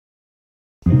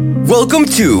Welcome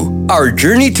to Our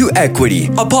Journey to Equity,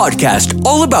 a podcast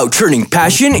all about turning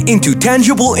passion into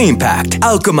tangible impact,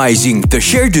 alchemizing the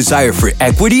shared desire for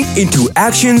equity into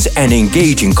actions and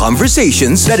engaging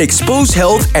conversations that expose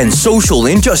health and social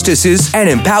injustices and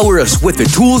empower us with the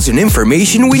tools and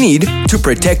information we need to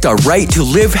protect our right to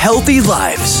live healthy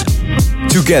lives.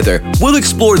 Together, we'll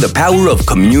explore the power of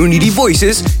community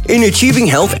voices in achieving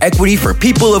health equity for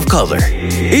people of color.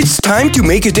 It's time to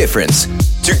make a difference.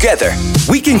 Together,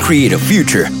 we can create a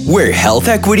future where health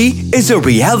equity is a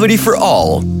reality for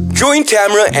all. Join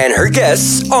Tamara and her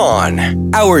guests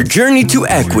on Our Journey to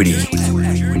Equity.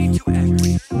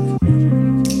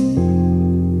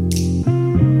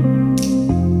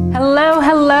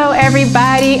 Hello,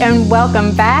 everybody, and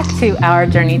welcome back to Our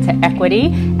Journey to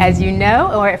Equity. As you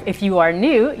know, or if you are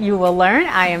new, you will learn.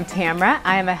 I am Tamara.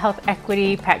 I am a health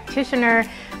equity practitioner.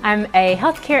 I'm a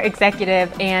healthcare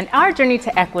executive, and Our Journey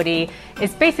to Equity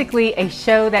is basically a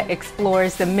show that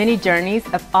explores the many journeys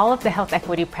of all of the health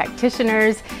equity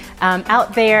practitioners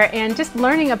out there, and just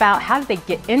learning about how they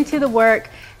get into the work,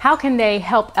 how can they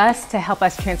help us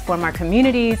transform our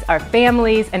communities, our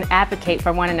families, and advocate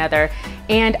for one another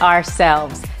and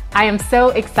ourselves. I am so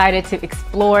excited to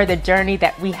explore the journey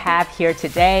that we have here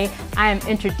today. I am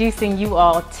introducing you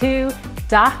all to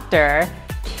Dr.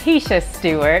 Keisha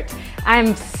Stewart.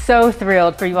 I'm so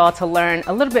thrilled for you all to learn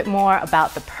a little bit more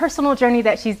about the personal journey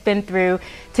that she's been through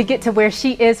to get to where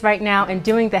she is right now and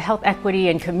doing the health equity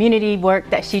and community work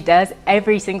that she does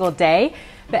every single day.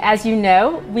 But as you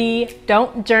know, we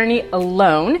don't journey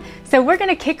alone. So we're going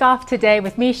to kick off today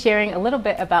with me sharing a little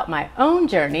bit about my own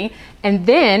journey, and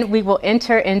then we will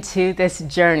enter into this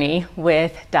journey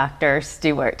with Dr.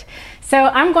 Stewart. So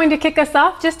I'm going to kick us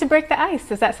off just to break the ice.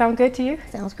 Does that sound good to you?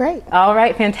 Sounds great. All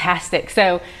right, fantastic.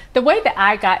 So the way that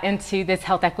I got into this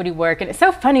health equity work, and it's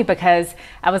so funny because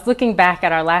I was looking back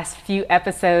at our last few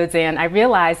episodes and I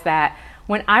realized that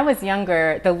when I was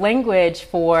younger, the language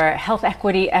for health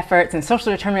equity efforts and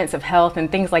social determinants of health and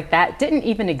things like that didn't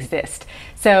even exist.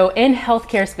 So in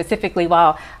healthcare specifically,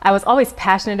 while I was always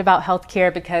passionate about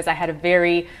healthcare because I had a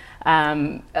very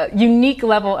unique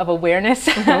level of awareness,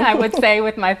 I would say,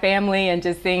 with my family, and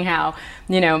just seeing how,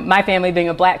 my family being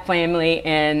a Black family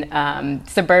in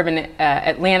suburban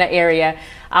Atlanta area,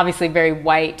 obviously very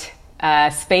white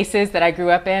spaces that I grew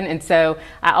up in. And so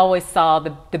I always saw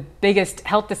the biggest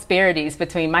health disparities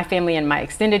between my family and my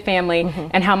extended family,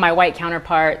 and how my white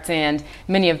counterparts and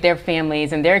many of their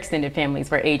families and their extended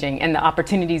families were aging, and the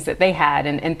opportunities that they had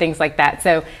and things like that.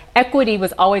 So equity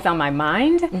was always on my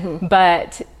mind,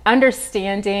 but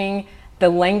understanding the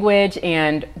language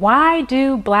and why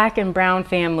do Black and brown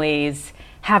families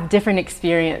have different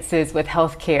experiences with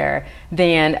healthcare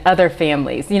than other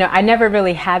families. I never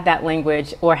really had that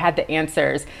language or had the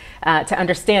answers to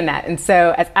understand that. And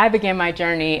so as I began my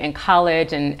journey in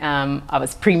college, and I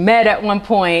was pre-med at one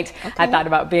point, I thought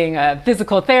about being a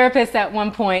physical therapist at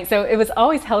one point. So it was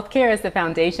always healthcare as the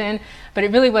foundation, but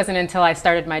it really wasn't until I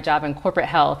started my job in corporate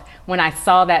health when I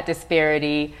saw that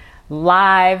disparity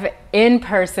live in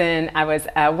person. I was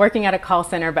working at a call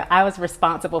center, but I was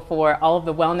responsible for all of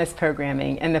the wellness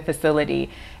programming in the facility.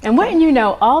 And wouldn't you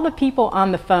know, all the people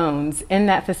on the phones in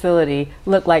that facility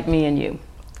look like me and you.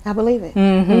 I believe it.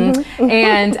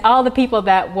 And all the people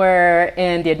that were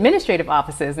in the administrative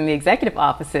offices and the executive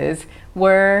offices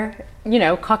were,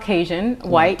 Caucasian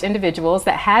white individuals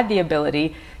that had the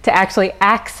ability to actually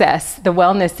access the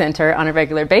wellness center on a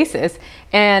regular basis.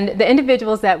 And the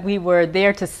individuals that we were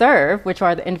there to serve, which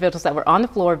are the individuals that were on the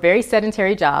floor, very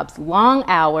sedentary jobs, long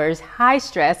hours, high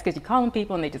stress, because you call them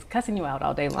people and they just cussing you out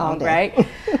all day long, right?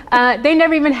 They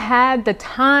never even had the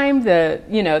time,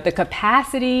 the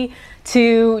capacity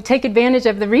to take advantage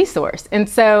of the resource. And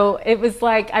so it was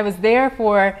like I was there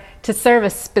to serve a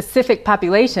specific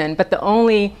population, but the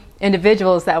only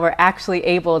individuals that were actually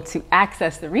able to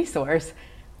access the resource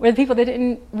were the people that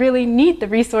didn't really need the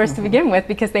resource to begin with,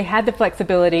 because they had the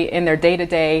flexibility in their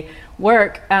day-to-day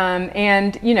work.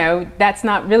 And that's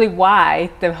not really why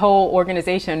the whole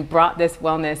organization brought this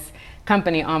wellness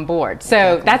company on board.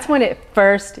 So that's when it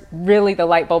first really, the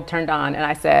light bulb turned on, and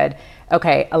I said,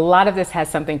 okay, a lot of this has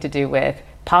something to do with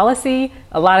policy,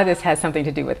 a lot of this has something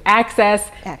to do with access.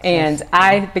 And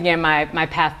I began my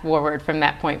path forward from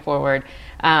that point forward,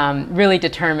 really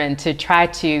determined to try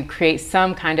to create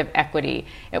some kind of equity.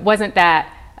 It wasn't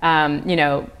that,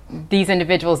 these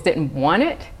individuals didn't want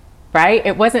it, right?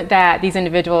 It wasn't that these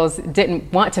individuals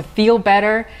didn't want to feel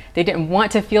better. They didn't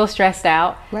want to feel stressed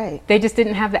out. Right. They just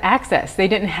didn't have the access. They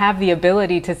didn't have the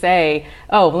ability to say,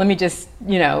 oh, let me just,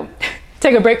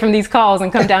 take a break from these calls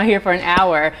and come down here for an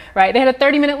hour, right? They had a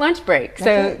 30-minute lunch break.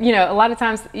 So, a lot of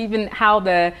times even how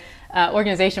the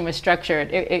organization was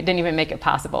structured, it didn't even make it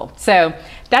possible. So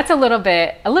that's a little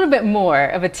bit more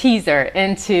of a teaser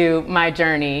into my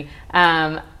journey.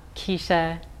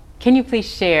 Keisha, can you please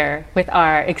share with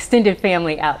our extended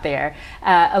family out there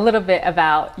a little bit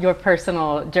about your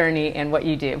personal journey and what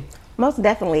you do? Most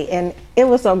definitely. And it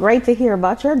was so great to hear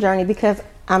about your journey because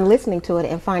I'm listening to it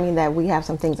and finding that we have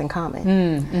some things in common.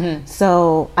 Mm-hmm.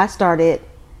 So I started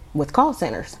with call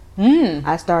centers.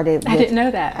 I didn't know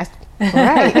that.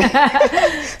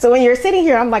 Right. So when you're sitting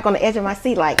here, I'm like on the edge of my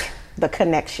seat, like the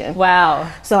connection.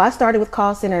 Wow. So I started with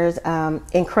call centers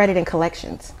in credit and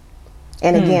collections.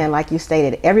 And again, like you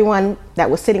stated, everyone that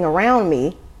was sitting around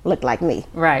me looked like me.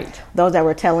 Right. Those that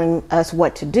were telling us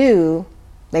what to do,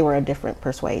 they were a different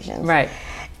persuasion. Right.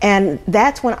 And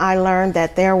that's when I learned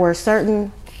that there were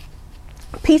certain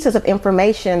pieces of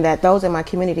information that those in my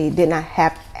community did not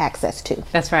have access to.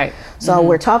 That's right. So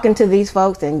we're talking to these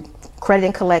folks in credit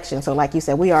and collection. So like you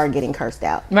said, we are getting cursed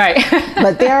out. Right.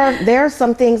 But there are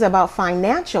some things about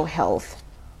financial health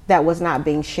that was not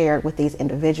being shared with these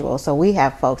individuals. So we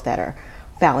have folks that are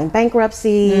filing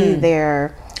bankruptcy,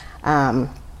 they're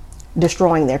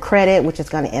destroying their credit, which is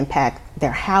going to impact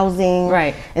their housing,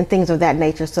 right, and things of that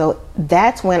nature. So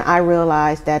that's when I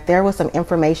realized that there was some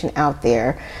information out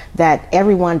there that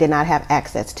everyone did not have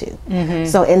access to.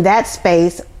 So in that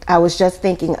space, I was just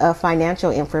thinking of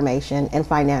financial information and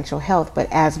financial health. But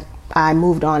as I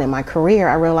moved on in my career,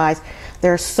 I realized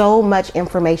there's so much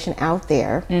information out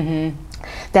there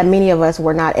that many of us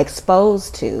were not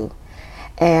exposed to.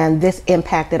 And this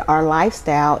impacted our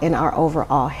lifestyle and our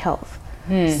overall health.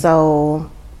 So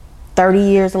 30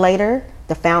 years later,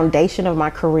 the foundation of my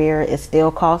career is still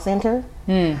call center.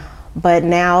 But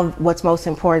now what's most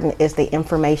important is the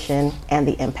information and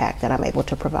the impact that I'm able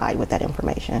to provide with that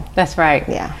information. That's right.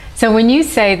 Yeah. So when you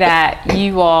say that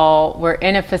you all were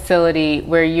in a facility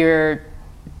where you're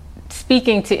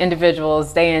speaking to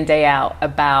individuals day in, day out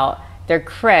about their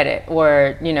credit,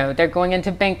 or, you know, they're going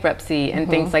into bankruptcy and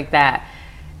things like that,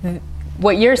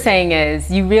 what you're saying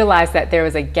is you realized that there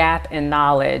was a gap in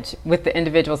knowledge with the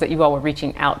individuals that you all were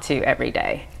reaching out to every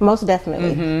day. Most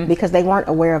definitely, because they weren't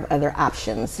aware of other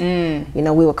options. You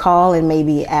know, we would call and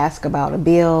maybe ask about a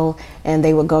bill, and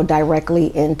they would go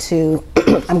directly into,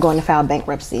 I'm going to file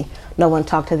bankruptcy. No one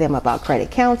talked to them about credit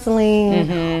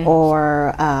counseling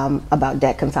or about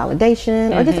debt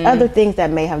consolidation or just other things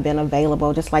that may have been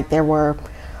available, just like there were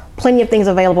plenty of things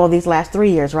available these last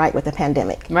 3 years, right, with the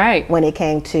pandemic. Right. When it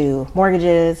came to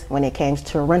mortgages, when it came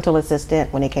to rental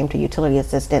assistance, when it came to utility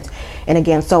assistance. And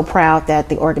again, so proud that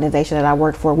the organization that I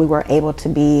worked for, we were able to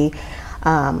be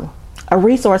a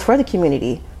resource for the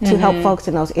community to help folks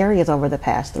in those areas over the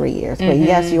past 3 years. But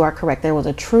yes, you are correct. There was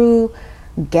a true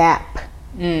gap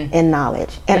in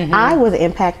knowledge. And I was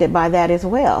impacted by that as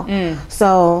well.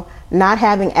 So not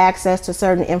having access to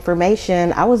certain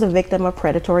information, I was a victim of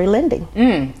predatory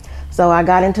lending. So I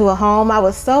got into a home. I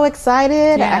was so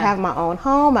excited. I have my own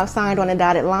home. I've signed on a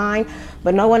dotted line,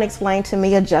 but no one explained to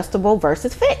me adjustable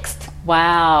versus fixed.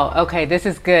 Wow. Okay, this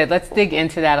is good. Let's dig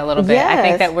into that a little bit. Yes. I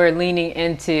think that we're leaning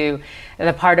into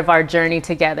the part of our journey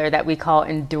together that we call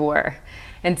endure.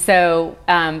 And so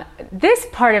this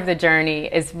part of the journey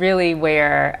is really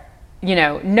where, you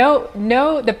know,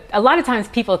 a lot of times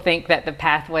people think that the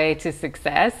pathway to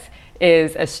success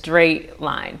is a straight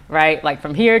line, right? Like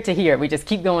from here to here, we just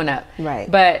keep going up.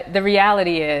 Right. But the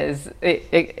reality is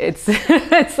it's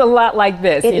it's a lot like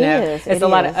this, you know. It's a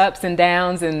lot of ups and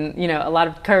downs and, you know, a lot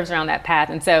of curves around that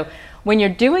path. And so when you're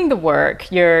doing the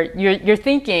work, you're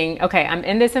thinking, okay, I'm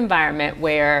in this environment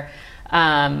where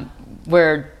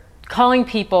we're calling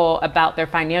people about their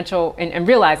financial and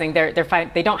realizing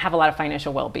they don't have a lot of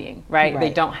financial well-being, right? They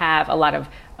don't have a lot of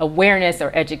awareness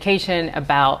or education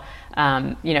about,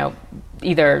 you know,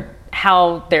 either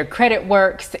how their credit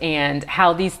works and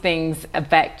how these things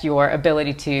affect your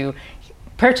ability to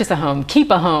purchase a home,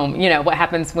 keep a home, you know, what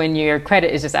happens when your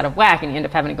credit is just out of whack and you end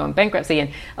up having to go in bankruptcy.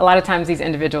 And a lot of times these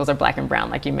individuals are black and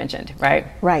brown, like you mentioned, right?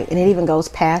 Right, and it even goes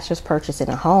past just purchasing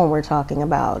a home. We're talking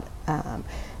about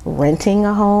renting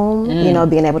a home, you know,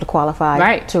 being able to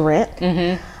qualify to rent.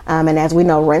 And as we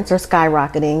know, rents are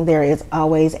skyrocketing. There is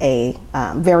always a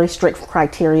very strict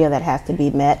criteria that has to be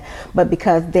met. But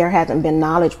because there hasn't been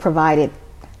knowledge provided,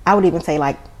 I would even say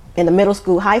like in the middle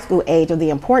school, high school age of the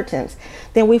importance,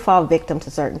 then we fall victim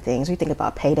to certain things. We think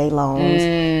about payday loans,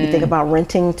 we think about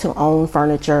renting to own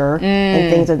furniture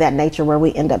and things of that nature where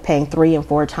we end up paying 3 and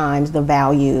 4 times the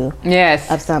value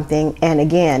of something. And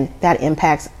again, that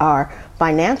impacts our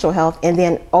financial health. And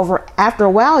then after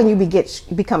a while, and you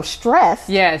become stressed.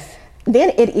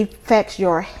 then it affects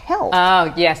your health.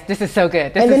 Oh, yes. This is so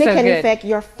good. This and then is it so can good. affect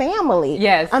your family.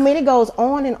 Yes. I mean, it goes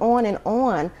on and on and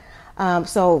on.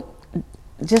 So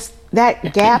just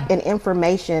that gap in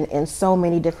information in so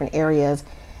many different areas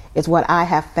is what I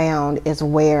have found is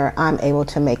where I'm able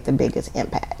to make the biggest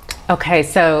impact. Okay,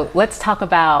 so let's talk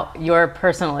about your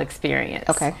personal experience.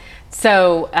 Okay.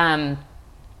 So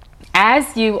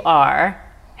as you are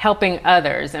helping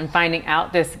others and finding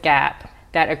out this gap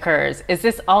that occurs, is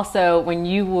this also when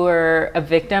you were a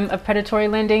victim of predatory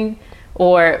lending?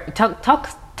 Or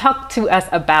talk to us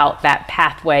about that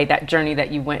pathway, that journey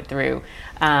that you went through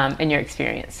in your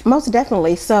experience. Most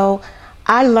definitely. So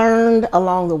I learned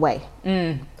along the way.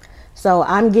 So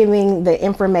I'm giving the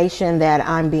information that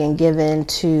I'm being given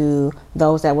to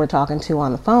those that we're talking to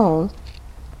on the phone.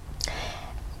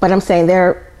 But I'm saying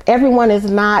everyone is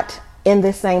not in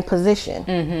the same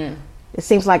position. It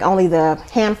seems like only the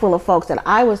handful of folks that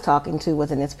I was talking to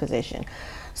was in this position.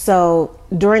 So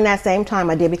during that same time,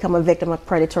 I did become a victim of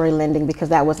predatory lending because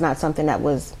that was not something that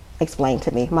was explained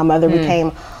to me. My mother became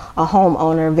a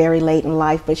homeowner very late in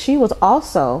life, but she was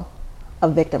also a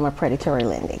victim of predatory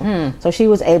lending. So she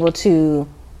was able to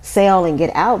sell and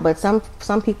get out, but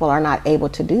some people are not able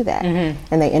to do that,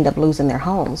 and they end up losing their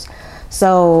homes.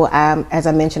 So as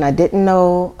I mentioned, I didn't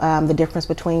know the difference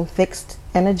between fixed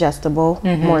and adjustable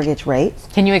mortgage rates.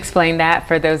 Can you explain that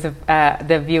for those of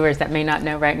the viewers that may not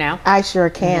know right now? I sure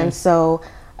can. So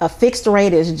a fixed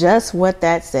rate is just what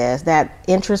that says. That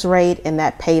interest rate and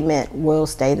that payment will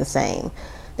stay the same.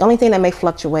 The only thing that may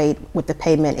fluctuate with the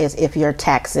payment is if your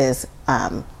taxes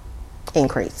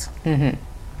increase.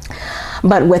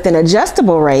 But with an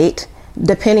adjustable rate,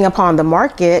 depending upon the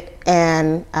market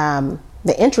and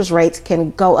the interest rates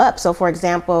can go up. So for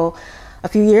example, a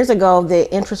few years ago,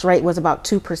 the interest rate was about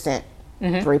 2%,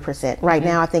 3%. Right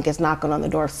now, I think it's knocking on the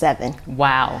door of 7%.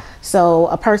 Wow. So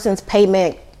a person's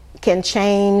payment can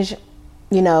change,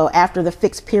 after the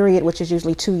fixed period, which is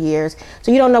usually 2 years.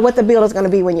 So you don't know what the bill is going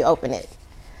to be when you open it.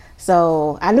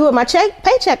 So I knew what my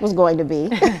paycheck was going to be,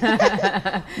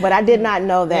 but I did not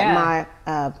know that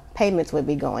my payments would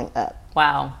be going up.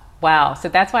 Wow. So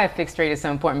that's why a fixed rate is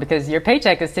so important, because your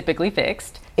paycheck is typically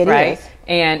fixed, It right? is.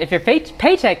 And if your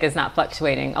paycheck is not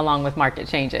fluctuating along with market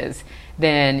changes,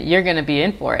 then you're going to be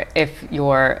in for it if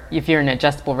you're an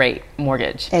adjustable rate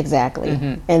mortgage. Exactly.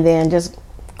 And then just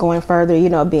going further,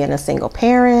 being a single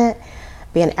parent,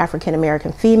 being an African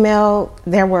American female,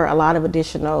 there were a lot of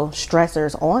additional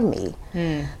stressors on me.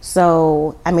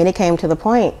 So, it came to the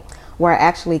point where I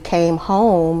actually came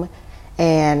home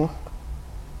and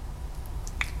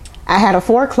I had a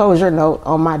foreclosure note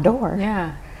on my door.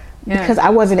 Yeah. Because I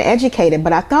wasn't educated,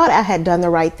 but I thought I had done the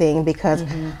right thing because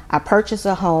I purchased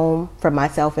a home for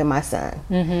myself and my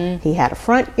son. He had a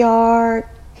front yard,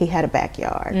 he had a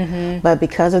backyard. But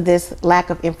because of this lack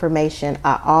of information,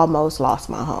 I almost lost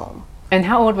my home. And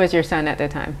how old was your son at the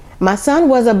time? My son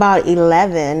was about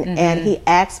 11, and he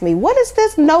asked me, "What is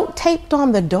this note taped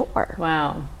on the door?"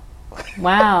 Wow.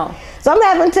 So I'm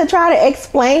having to try to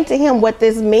explain to him what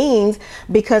this means,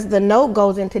 because the note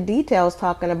goes into details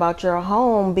talking about your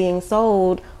home being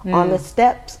sold on the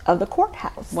steps of the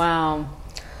courthouse. Wow.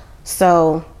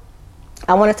 So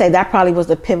I want to say that probably was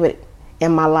the pivot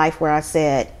in my life where I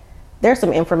said, there's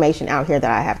some information out here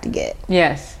that I have to get.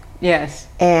 Yes.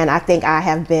 And I think I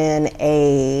have been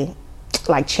a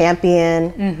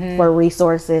champion for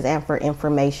resources and for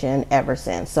information ever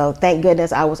since. So thank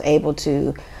goodness I was able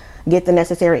to get the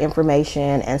necessary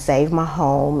information and save my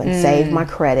home and save my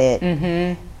credit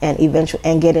and eventually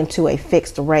and get into a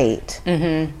fixed rate.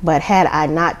 But had I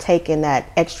not taken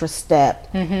that extra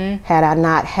step, had I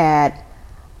not had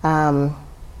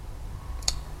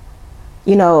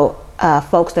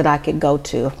folks that I could go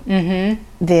to,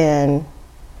 then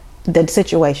the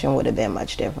situation would have been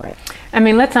much different.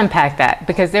 Let's unpack that,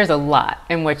 because there's a lot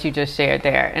in what you just shared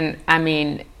there.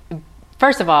 And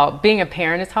first of all, being a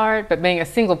parent is hard, but being a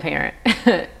single parent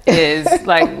is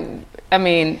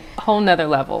whole nother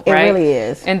level, right? It really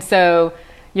is. And so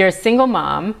you're a single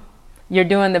mom, you're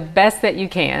doing the best that you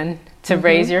can to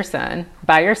raise your son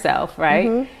by yourself,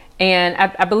 right? And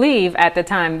I believe at the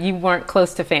time you weren't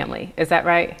close to family. Is that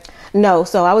right? No,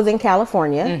 so I was in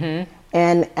California.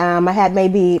 And I had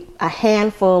maybe a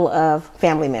handful of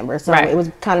family members. So it was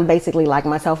kind of basically like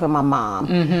myself and my mom.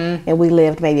 And we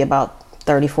lived maybe about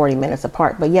 30, 40 minutes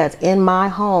apart. But yes, in my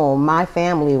home, my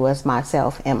family was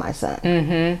myself and my son.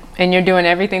 Mm-hmm. And you're doing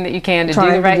everything that you can to do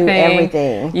the right thing.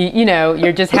 Everything. You know,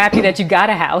 you're just happy that you got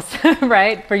a house,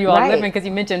 right? For you all living, because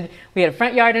you mentioned we had a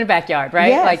front yard and a backyard, right?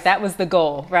 Yes. Like that was the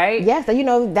goal, right? Yes. You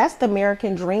know, that's the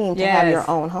American dream, to have your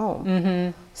own home.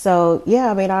 Mm-hmm. So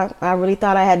yeah, I mean, I really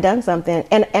thought I had done something,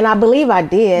 and I believe I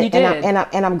did. You did.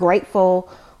 And I'm grateful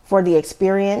for the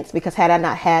experience, because had I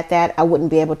not had that, I wouldn't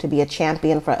be able to be a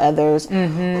champion for others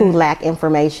who lack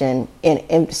information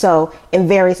in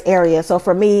various areas. So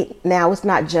for me now, it's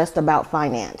not just about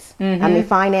finance. I mean,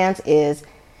 finance is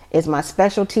my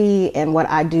specialty and what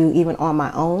I do even on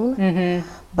my own.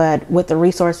 But with the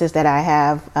resources that I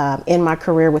have in my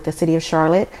career with the City of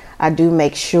Charlotte, I do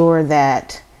make sure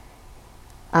that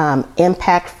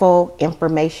impactful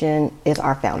information is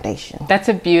our foundation. That's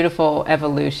a beautiful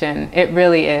evolution. It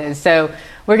really is. So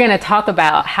we're going to talk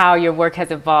about how your work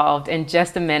has evolved in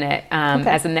just a minute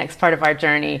as the next part of our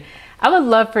journey. I would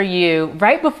love for you,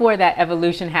 right before that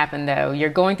evolution happened though, you're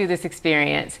going through this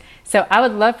experience. So I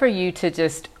would love for you to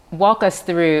just walk us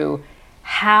through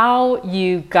how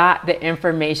you got the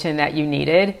information that you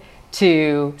needed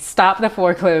to stop the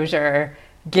foreclosure,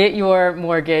 get your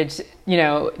mortgage, you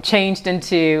know, changed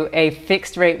into a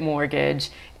fixed rate mortgage,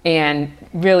 and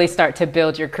really start to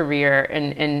build your career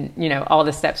and you know, all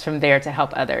the steps from there to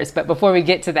help others. But before we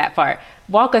get to that part,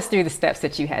 walk us through the steps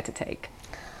that you had to take.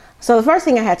 So the first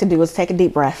thing I had to do was take a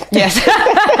deep breath. Yes.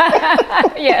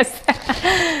 Yes.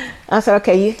 I said,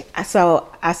 okay, so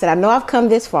I said, I know I've come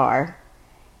this far,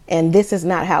 and this is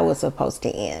not how it's supposed to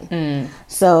end.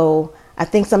 So I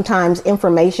think sometimes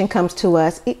information comes to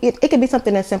us. It could be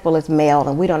something as simple as mail,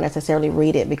 and we don't necessarily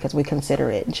read it because we consider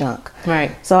it junk.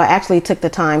 Right. So I actually took the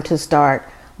time to start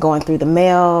going through the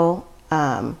mail,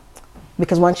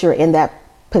 because once you're in that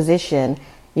position,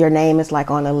 your name is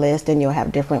like on a list, and you'll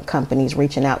have different companies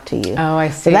reaching out to you. Oh, I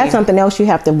see. So that's something else you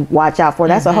have to watch out for.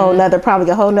 That's probably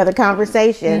a whole nother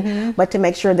conversation, but to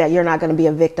make sure that you're not going to be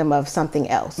a victim of something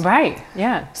else. Right.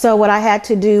 Yeah. So what I had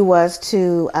to do was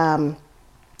to,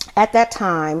 at that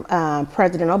time,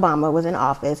 President Obama was in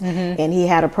office, and he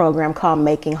had a program called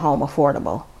Making Home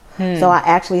Affordable. So I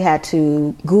actually had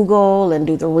to Google and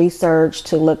do the research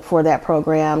to look for that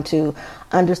program, to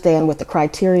understand what the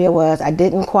criteria was. I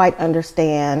didn't quite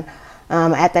understand.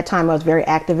 At that time, I was very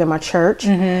active in my church.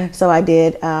 So I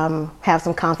did have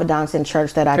some confidants in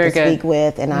church that I could speak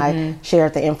with, and I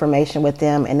shared the information with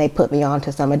them, and they put me on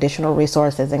to some additional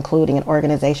resources, including an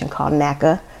organization called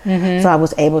NACA. So I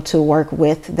was able to work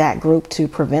with that group to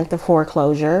prevent the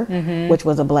foreclosure, which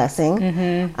was a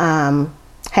blessing.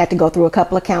 Had to go through a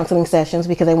couple of counseling sessions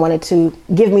because they wanted to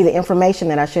give me the information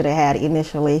that I should have had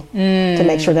initially to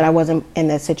make sure that I wasn't in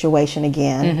that situation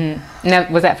again.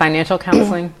 Now, was that financial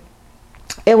counseling?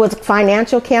 It was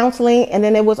financial counseling, and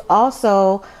then it was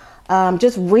also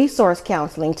just resource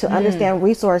counseling to understand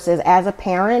resources as a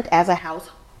parent, as a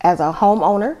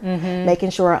homeowner, making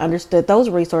sure I understood those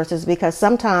resources, because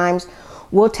sometimes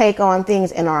we'll take on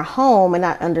things in our home and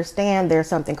not understand there's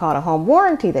something called a home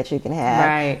warranty that you can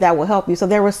have that will help you. So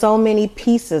there were so many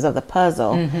pieces of the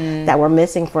puzzle that were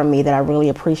missing for me that I really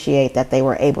appreciate that they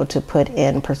were able to put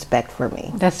in perspective for me.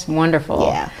 That's wonderful.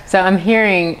 Yeah. So I'm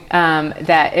hearing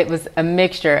that it was a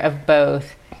mixture of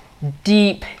both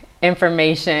deep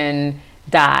information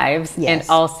dives and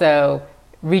also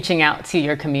reaching out to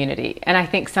your community. And I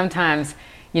think sometimes,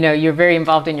 you know, you're very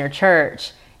involved in your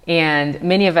church, and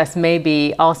many of us may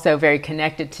be also very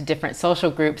connected to different social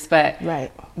groups, but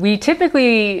we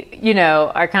typically, you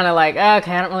know, are kind of like, oh,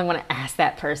 okay, I don't really want to ask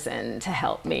that person to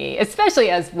help me,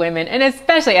 especially as women, and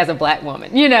especially as a Black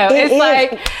woman. You know,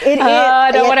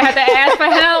 I don't want to have to ask for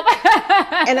help.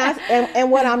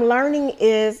 and what I'm learning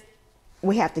is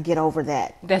we have to get over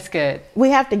that. That's good. We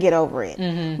have to get over it.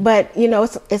 But, you know,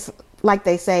 it's like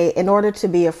they say, in order to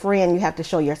be a friend, you have to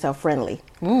show yourself friendly.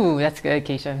 Ooh, that's good,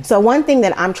 Keisha. So one thing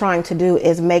that I'm trying to do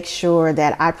is make sure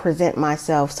that I present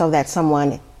myself so that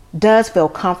someone does feel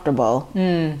comfortable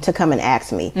to come and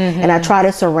ask me. And I try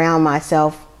to surround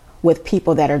myself with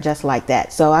people that are just like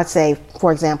that. So I'd say,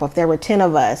 for example, if there were 10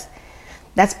 of us,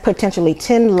 that's potentially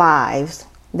 10 lives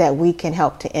that we can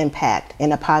help to impact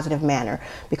in a positive manner,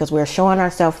 because we're showing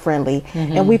ourselves friendly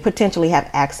and we potentially have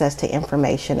access to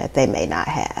information that they may not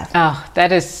have. Oh,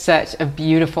 that is such a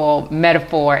beautiful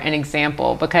metaphor and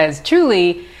example, because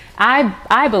truly,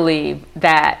 I believe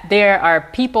that there are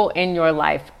people in your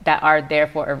life that are there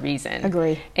for a reason.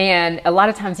 Agree. And a lot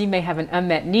of times you may have an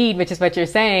unmet need, which is what you're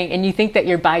saying, and you think that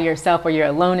you're by yourself or you're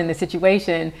alone in the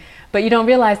situation, but you don't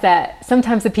realize that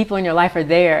sometimes the people in your life are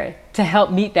there to help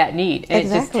meet that need. And it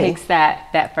just takes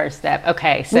that first step.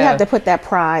 Okay, so we have to put that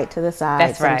pride to the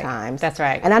side sometimes. That's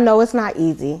right. And I know it's not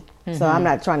easy. So I'm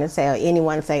not trying to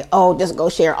say, oh, just go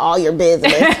share all your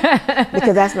business,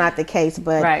 because that's not the case.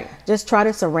 But just try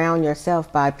to surround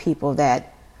yourself by people that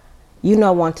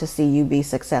want to see you be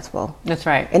successful. That's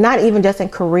right. And not even just in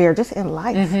career, just in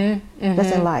life.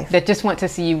 Just in life. That just want to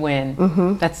see you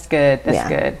win. That's good. That's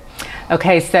good.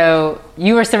 Okay, so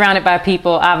you were surrounded by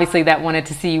people, obviously, that wanted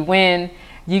to see you win.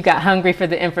 You got hungry for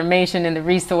the information and the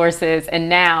resources. And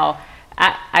now,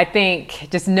 I think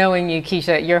just knowing you,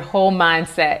 Keisha, your whole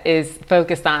mindset is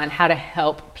focused on how to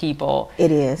help people.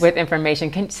 It is. With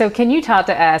information. Can you talk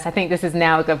to us? I think this is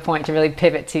now a good point to really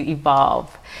pivot to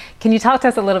evolve. Can you talk to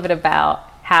us a little bit about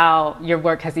how your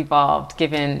work has evolved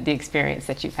given the experience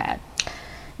that you've had?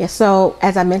 Yeah, so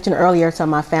as I mentioned earlier, so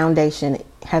my foundation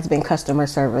has been customer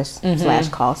service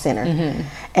 / call center.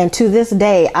 And to this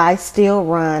day, I still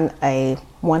run a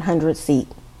 100-seat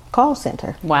call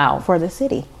center. Wow. For the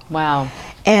city. Wow.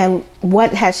 And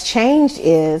what has changed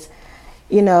is,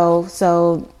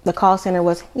 so the call center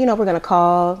was, we're going to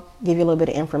call, give you a little bit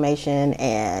of information,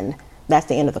 and that's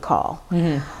the end of the call.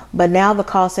 But now the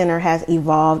call center has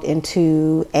evolved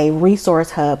into a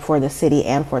resource hub for the city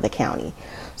and for the county.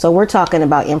 So we're talking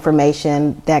about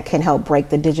information that can help break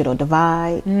the digital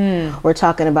divide. We're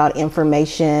talking about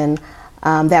information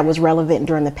that was relevant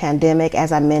during the pandemic,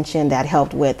 as I mentioned, that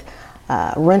helped with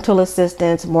rental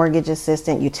assistance, mortgage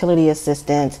assistance, utility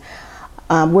assistance.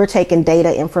 We're taking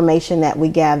data information that we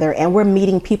gather, and we're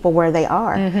meeting people where they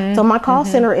are. So my call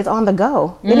center is on the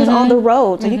go. It is on the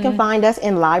road. So you can find us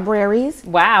in libraries.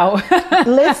 Wow.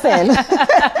 Listen,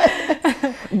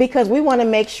 because we want to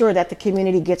make sure that the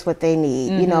community gets what they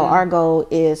need. Our goal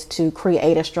is to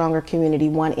create a stronger community,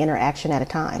 one interaction at a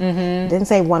time. Didn't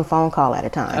say one phone call at a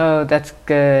time. Oh, that's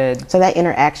good. So that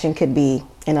interaction could be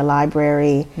in a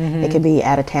library. It could be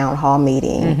at a town hall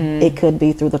meeting. It could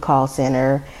be through the call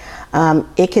center.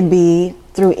 It could be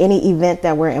through any event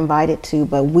that we're invited to,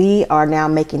 but we are now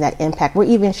making that impact. We're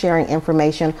even sharing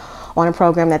information on a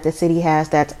program that the city has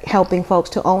that's helping folks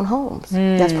to own homes,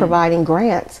 that's providing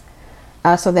grants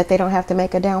so that they don't have to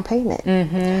make a down payment.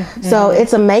 So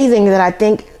it's amazing that I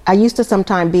think I used to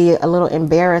sometimes be a little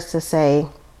embarrassed to say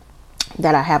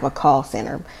that I have a call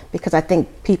center, because I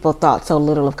think people thought so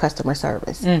little of customer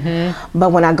service.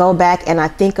 But when I go back and I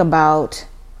think about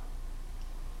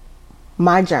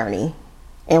my journey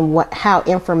and how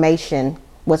information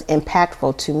was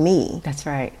impactful to me. That's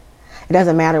right. It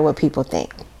doesn't matter what people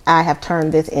think. I have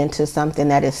turned this into something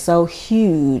that is so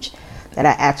huge that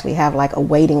I actually have like a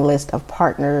waiting list of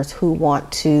partners who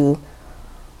want to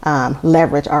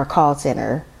leverage our call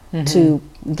center to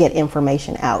get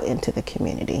information out into the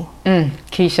community.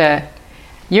 Keisha,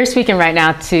 you're speaking right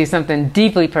now to something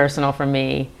deeply personal for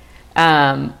me.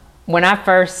 When I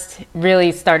first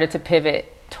really started to pivot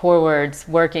towards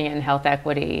working in health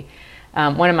equity,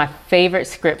 one of my favorite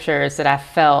scriptures that I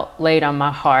felt laid on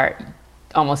my heart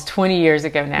almost 20 years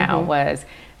ago now was,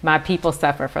 "My people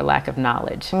suffer for lack of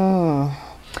knowledge."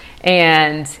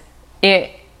 And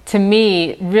it, to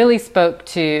me, really spoke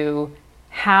to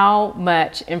how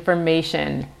much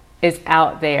information is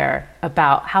out there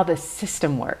about how the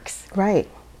system works. Right.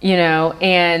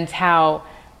 And how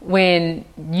when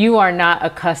you are not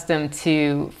accustomed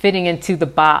to fitting into the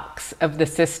box of the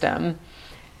system,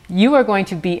 you are going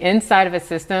to be inside of a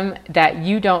system that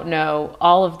you don't know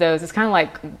all of those. It's kind of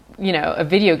like, a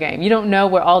video game. You don't know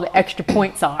where all the extra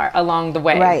points are along the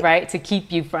way, right? To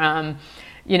keep you from,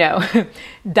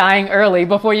 dying early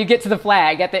before you get to the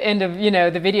flag at the end of,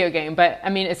 the video game. But I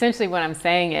mean, essentially what I'm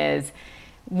saying is,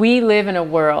 we live in a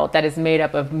world that is made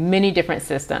up of many different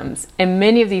systems, and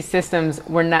many of these systems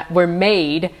were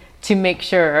made to make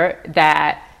sure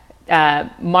that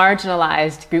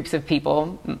marginalized groups of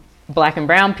people, Black and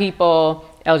brown people,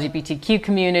 LGBTQ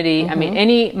community, I mean,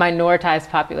 any minoritized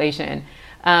population,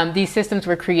 these systems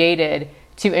were created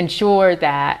to ensure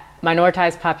that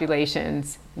minoritized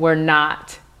populations were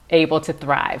not able to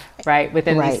thrive, right,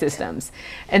 within these systems.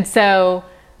 And so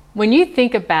when you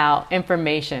think about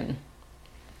information,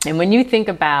 and when you think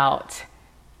about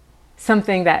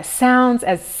something that sounds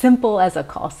as simple as a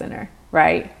call center,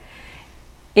 right?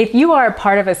 If you are a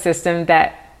part of a system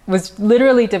that was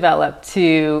literally developed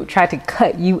to try to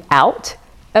cut you out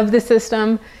of the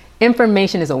system,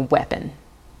 information is a weapon.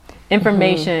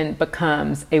 Information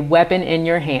becomes a weapon in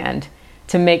your hand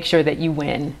to make sure that you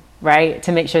win, right?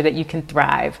 To make sure that you can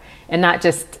thrive and not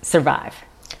just survive.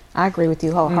 I agree with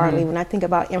you wholeheartedly. When I think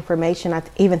about information, I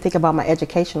even think about my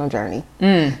educational journey.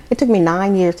 It took me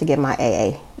 9 years to get my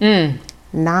AA.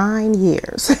 9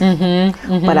 years.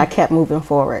 But I kept moving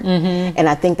forward. And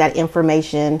I think that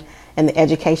information and the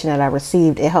education that I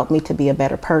received, it helped me to be a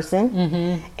better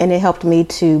person. And it helped me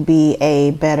to be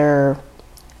a better,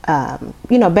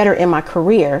 better in my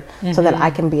career so that I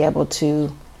can be able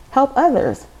to help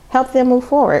others, help them move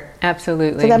forward.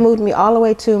 Absolutely. So that moved me all the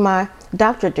way to my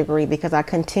doctorate degree because I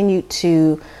continued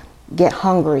to get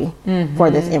hungry for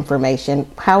this information.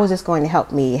 How is this going to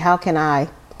help me? How can I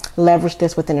leverage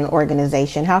this within an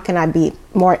organization? How can I be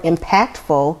more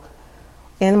impactful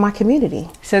in my community?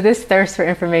 So this thirst for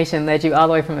information led you all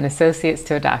the way from an associate's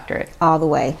to a doctorate. All the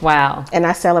way. Wow. And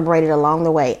I celebrated along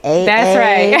the way. AA, that's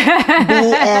right.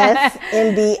 BS,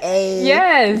 MBA,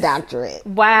 yes. doctorate.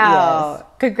 Wow. Yes.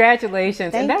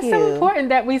 Congratulations. Thank and that's you. so important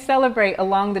that we celebrate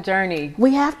along the journey.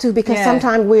 We have to, because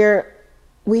sometimes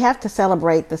we have to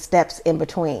celebrate the steps in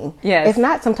between. Yes. If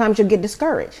not, sometimes you'll get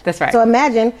discouraged. That's right. So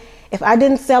imagine if I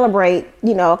didn't celebrate,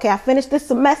 okay, I finished this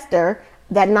semester,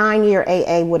 that 9-year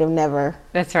AA would have never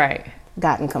that's right.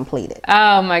 gotten completed.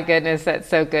 Oh my goodness, that's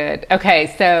so good.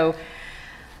 Okay, so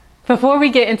before we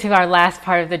get into our last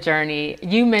part of the journey,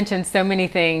 you mentioned so many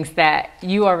things that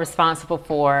you are responsible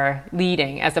for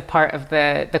leading as a part of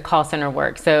the call center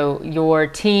work. So your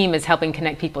team is helping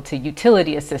connect people to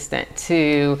utility assistant,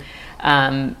 to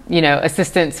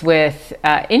assistance with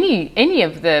any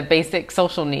of the basic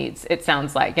social needs, it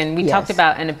sounds like. And we talked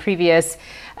about in a previous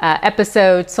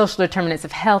episode, Social Determinants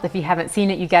of Health. If you haven't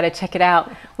seen it, you got to check it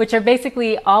out, which are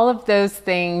basically all of those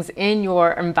things in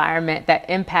your environment that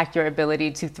impact your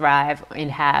ability to thrive and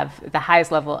have the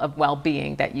highest level of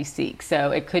well-being that you seek.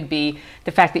 So it could be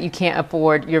the fact that you can't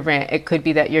afford your rent. It could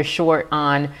be that you're short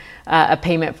on a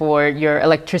payment for your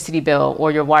electricity bill or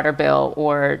your water bill,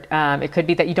 or it could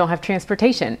be that you don't have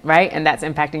transportation, right? And that's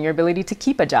impacting your ability to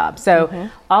keep a job. So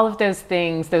all of those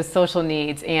things, those social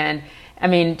needs. And I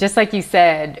mean, just like you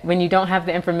said, when you don't have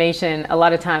the information, a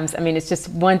lot of times, I mean, it's just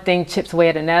one thing chips away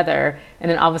at another, and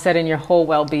then all of a sudden your whole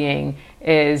well-being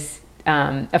is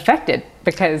affected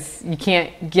because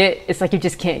it's like you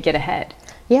just can't get ahead.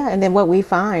 Yeah, and then what we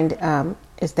find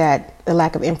is that the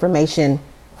lack of information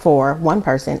for one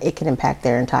person, it can impact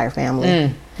their entire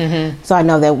family. So I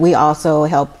know that we also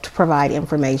help to provide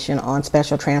information on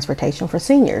special transportation for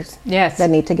seniors that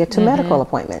need to get to medical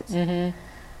appointments.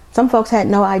 Some folks had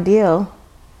no idea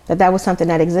that that was something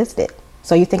that existed.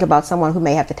 So you think about someone who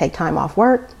may have to take time off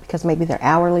work because maybe they're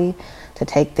hourly to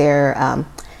take their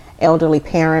elderly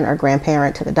parent or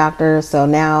grandparent to the doctor. So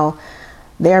now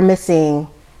they're missing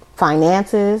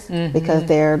finances because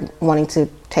they're wanting to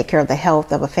take care of the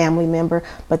health of a family member,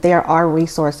 but there are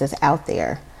resources out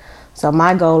there. So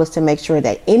my goal is to make sure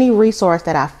that any resource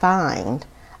that I find,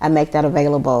 I make that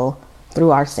available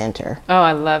through our center. Oh,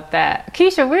 I love that.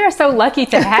 Keisha, we are so lucky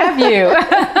to have you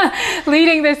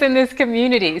leading this in this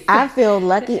community. So. I feel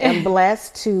lucky and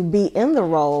blessed to be in the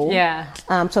role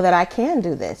so that I can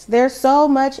do this. There's so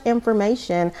much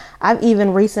information. I've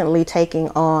even recently taken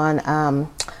on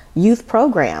youth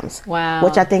programs,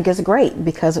 which I think is great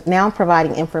because now I'm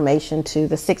providing information to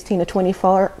the 16 to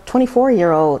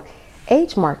 24-year-old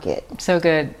age market. So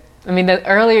good. I mean, the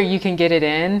earlier you can get it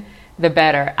in, the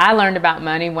better. I learned about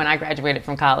money when I graduated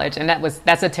from college, and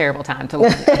that's a terrible time to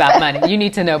learn about money. You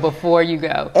need to know before you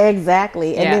go.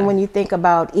 Exactly. And then when you think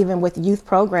about, even with youth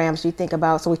programs, you think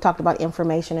about, so we talked about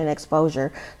information and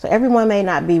exposure. So everyone may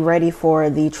not be ready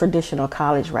for the traditional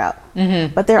college route,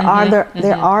 but there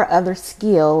are other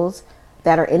skills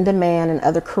that are in demand in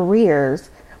other careers.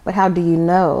 But how do you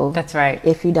know? That's right.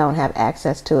 If you don't have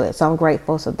access to it. So I'm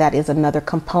grateful. So that is another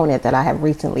component that I have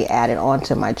recently added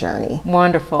onto my journey.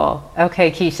 Wonderful.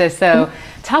 Okay, Keisha. So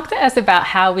talk to us about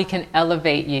how we can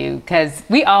elevate you, because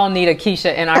we all need a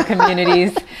Keisha in our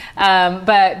communities.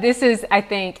 But this is, I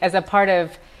think, as a part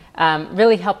of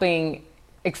really helping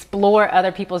explore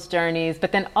other people's journeys,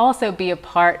 but then also be a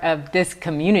part of this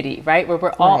community, right? Where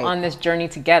we're all on this journey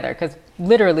together, because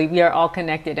literally we are all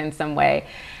connected in some way.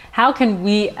 How can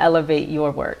we elevate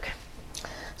your work?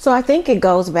 So I think it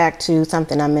goes back to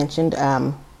something I mentioned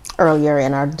earlier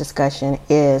in our discussion,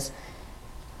 is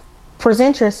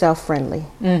present yourself friendly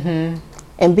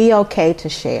and be okay to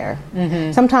share.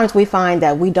 Sometimes we find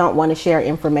that we don't want to share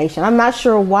information. I'm not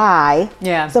sure why.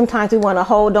 Sometimes we want to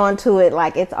hold on to it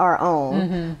like it's our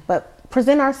own, but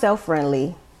present ourselves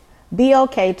friendly. Be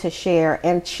okay to share,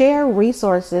 and share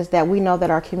resources that we know that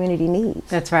our community needs.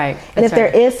 That's right. And if there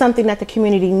is something that the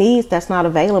community needs that's not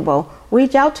available,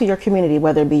 reach out to your community,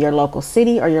 whether it be your local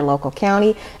city or your local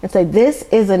county, and say, this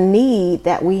is a need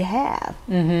that we have.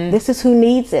 This is who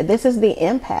needs it. This is the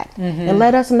impact. And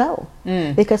let us know.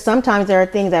 Because sometimes there are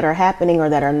things that are happening or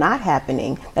that are not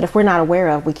happening that if we're not aware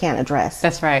of, we can't address.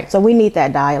 That's right. So we need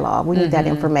that dialogue. We need that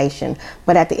information.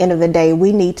 But at the end of the day,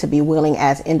 we need to be willing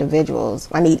as individuals.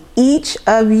 I need each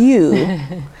of you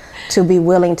to be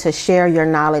willing to share your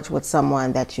knowledge with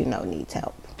someone that you know needs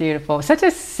help. Beautiful. Such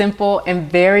a simple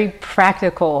and very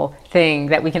practical thing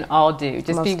that we can all do.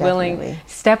 Just Most be willing. definitely.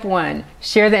 Step one,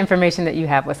 share the information that you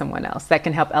have with someone else that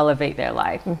can help elevate their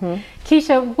life.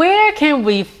 Keisha, where can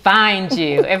we find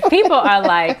you? If people are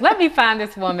like, let me find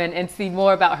this woman and see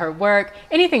more about her work,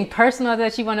 anything personal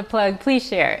that you want to plug, please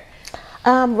share it.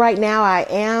 Right now I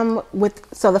am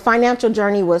so the financial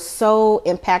journey was so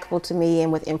impactful to me,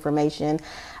 and with information,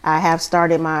 I have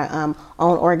started my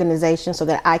own organization so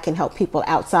that I can help people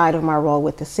outside of my role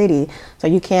with the city. So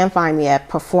you can find me at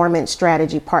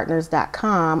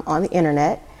performancestrategypartners.com on the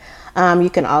internet. You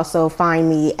can also find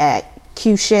me at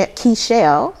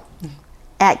Raquishela,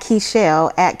 at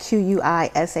Quishel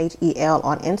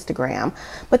on Instagram.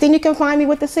 But then you can find me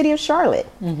with the City of Charlotte.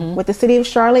 With the City of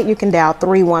Charlotte, you can dial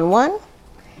 311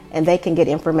 and they can get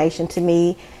information to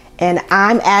me. And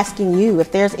I'm asking you,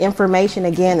 if there's information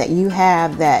again that you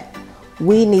have that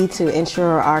we need to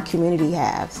ensure our community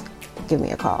has, give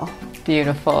me a call.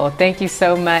 Beautiful. Thank you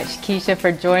so much, Keisha,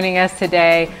 for joining us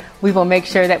today. We will make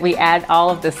sure that we add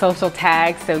all of the social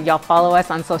tags so y'all follow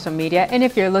us on social media. And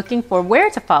if you're looking for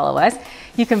where to follow us,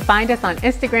 you can find us on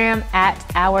Instagram at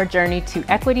Our Journey to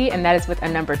Equity, and that is with a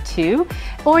number 2.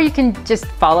 Or you can just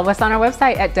follow us on our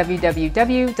website at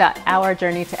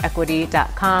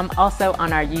www.ourjourneytoequity.com. Also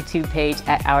on our YouTube page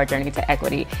at Our Journey to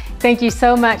Equity. Thank you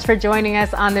so much for joining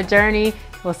us on the journey.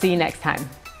 We'll see you next time.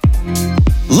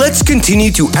 Let's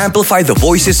continue to amplify the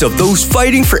voices of those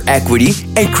fighting for equity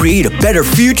and create a better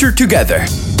future together.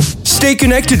 Stay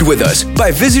connected with us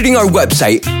by visiting our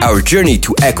website,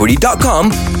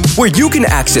 ourjourneytoequity.com, where you can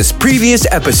access previous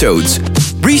episodes,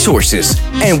 resources,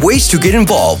 and ways to get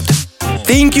involved.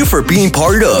 Thank you for being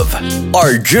part of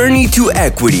Our Journey to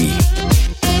Equity.